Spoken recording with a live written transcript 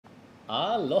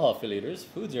Aloha affiliators,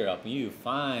 Foods are helping you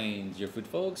find your food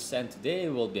folks, and today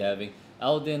we'll be having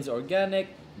Alden's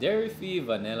organic dairy-free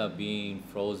vanilla bean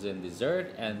frozen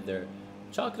dessert and their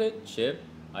chocolate chip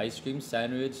ice cream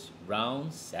sandwich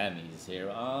round Sammys here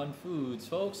on Foods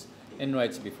folks. And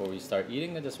right before we start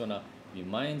eating, I just want to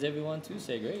remind everyone to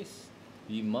say grace.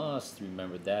 We must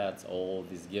remember that all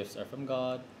these gifts are from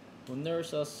God who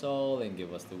nourishes us all and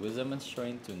give us the wisdom and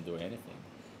strength to endure anything.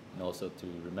 And also to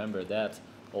remember that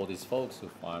all these folks who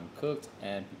farm, cooked,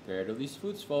 and prepared all these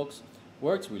foods, folks,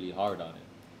 worked really hard on it.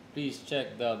 Please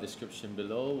check the description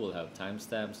below. We'll have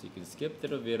timestamps so you can skip to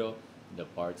the video the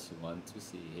parts you want to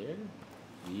see. Here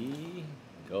we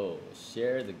go.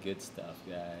 Share the good stuff,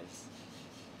 guys.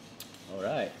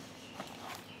 Alright.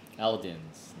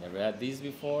 Alden's. Never had these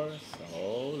before,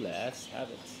 so let's have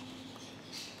it.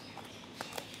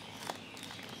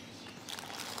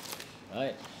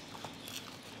 Alright.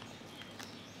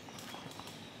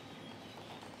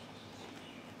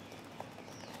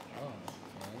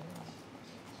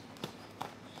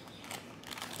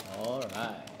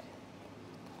 Alright.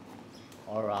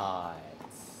 Alright.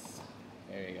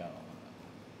 Here we go.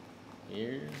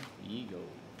 Here we go.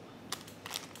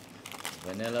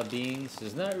 Vanilla beans. This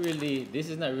is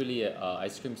not really a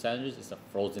ice cream sandwich, it's a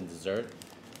frozen dessert.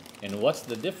 And what's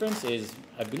the difference is,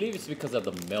 I believe it's because of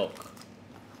the milk.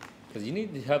 Because you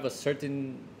need to have a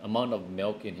certain amount of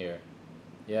milk in here.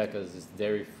 Yeah, because it's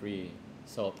dairy free.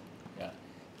 So, yeah.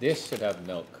 This should have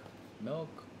milk. Milk.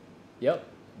 Yep.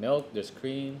 Milk, there's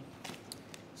cream.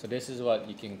 So this is what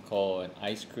you can call an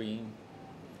ice cream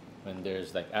when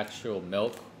there's like actual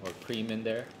milk or cream in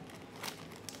there.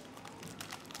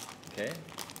 Okay.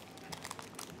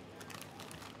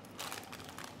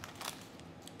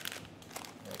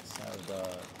 Let's have the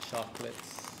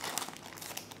chocolates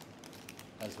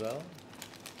as well.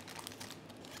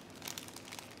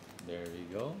 There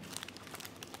we go.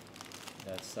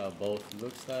 That's how both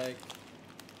looks like.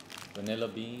 Vanilla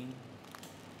bean,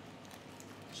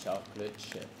 chocolate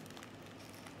chip.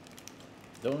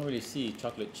 Don't really see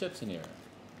chocolate chips in here.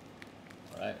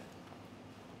 Alright.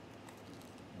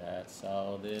 That's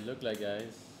how they look like,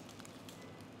 guys.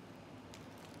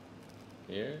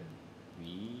 Here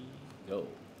we go.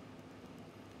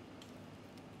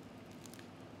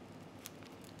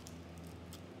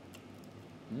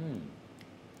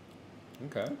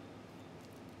 Okay.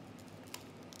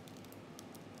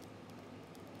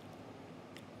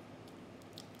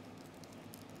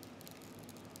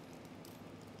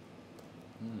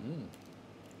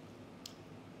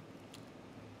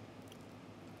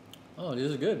 Oh,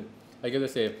 this is good. I give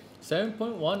this a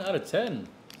 7.1 out of 10.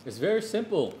 It's very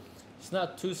simple. It's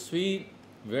not too sweet.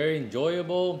 Very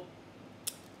enjoyable.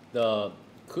 The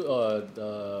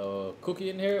cookie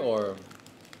in here, or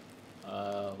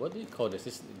what do you call this?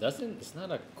 It's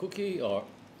not a cookie, or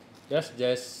let's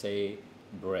just say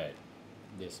bread.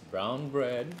 This brown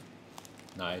bread,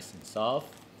 nice and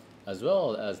soft, as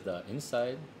well as the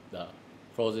inside, the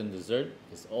frozen dessert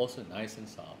is also nice and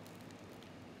soft.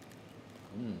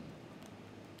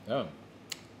 Yeah.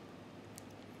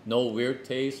 No weird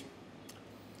taste.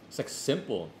 It's like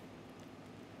simple.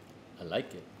 I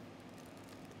like it.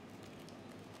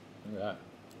 Look at that.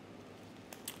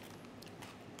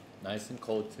 Nice and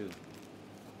cold too.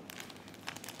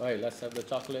 Alright, let's have the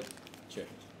chocolate chip.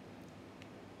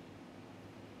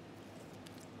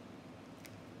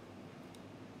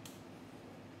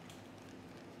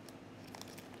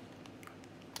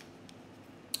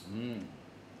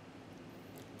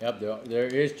 Yep, there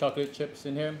is chocolate chips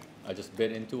in here. I just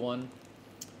bit into one.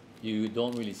 You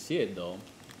don't really see it though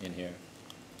in here.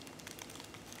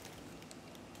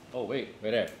 Oh wait, right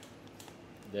there.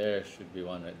 There should be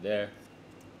one right there.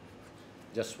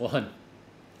 Just one.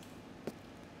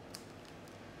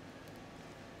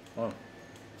 Oh,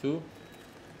 two.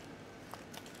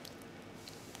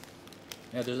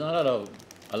 Yeah, there's not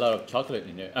a lot of chocolate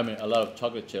in here. I mean, a lot of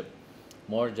chocolate chip.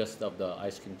 More just of the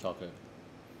ice cream chocolate.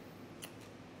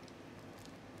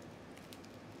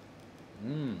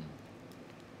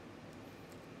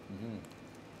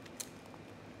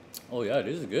 Oh yeah,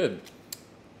 this is good.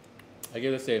 I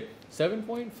give this a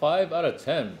 7.5 out of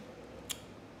 10.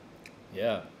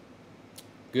 Yeah.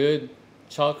 Good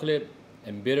chocolate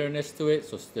and bitterness to it.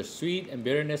 So there's sweet and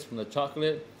bitterness from the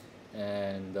chocolate.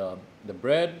 And the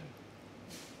bread,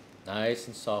 nice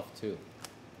and soft too.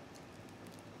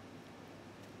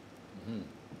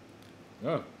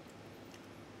 Yeah.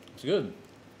 It's good.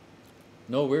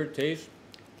 No weird taste.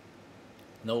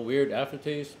 No weird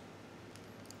aftertaste.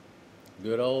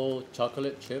 Good old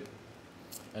chocolate chip.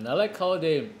 And I like how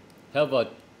they have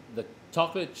the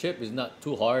chocolate chip is not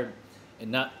too hard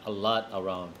and not a lot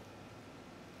around.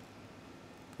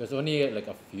 There's only like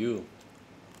a few.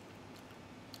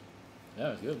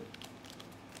 Yeah, it's good.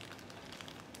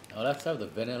 Now let's have the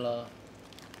vanilla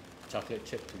chocolate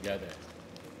chip together.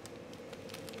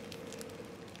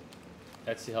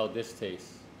 Let's see how this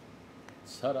tastes.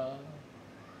 Ta-da!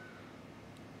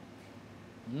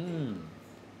 Mmm.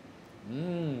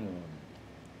 Mmm.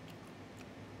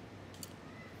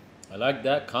 I like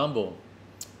that combo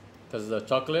because the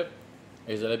chocolate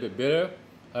is a little bit bitter.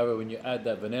 However, when you add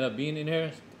that vanilla bean in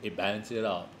here, it balances it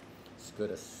out. It's got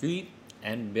a sweet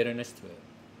and bitterness to it.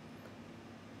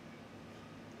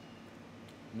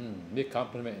 Big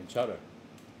compliment in chowder.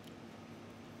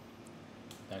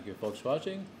 Thank you folks for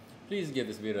watching. Please give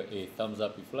this video a thumbs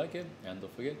up if you like it. And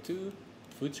don't forget to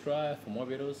subscribe for more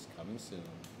videos coming soon.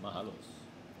 Mahalos.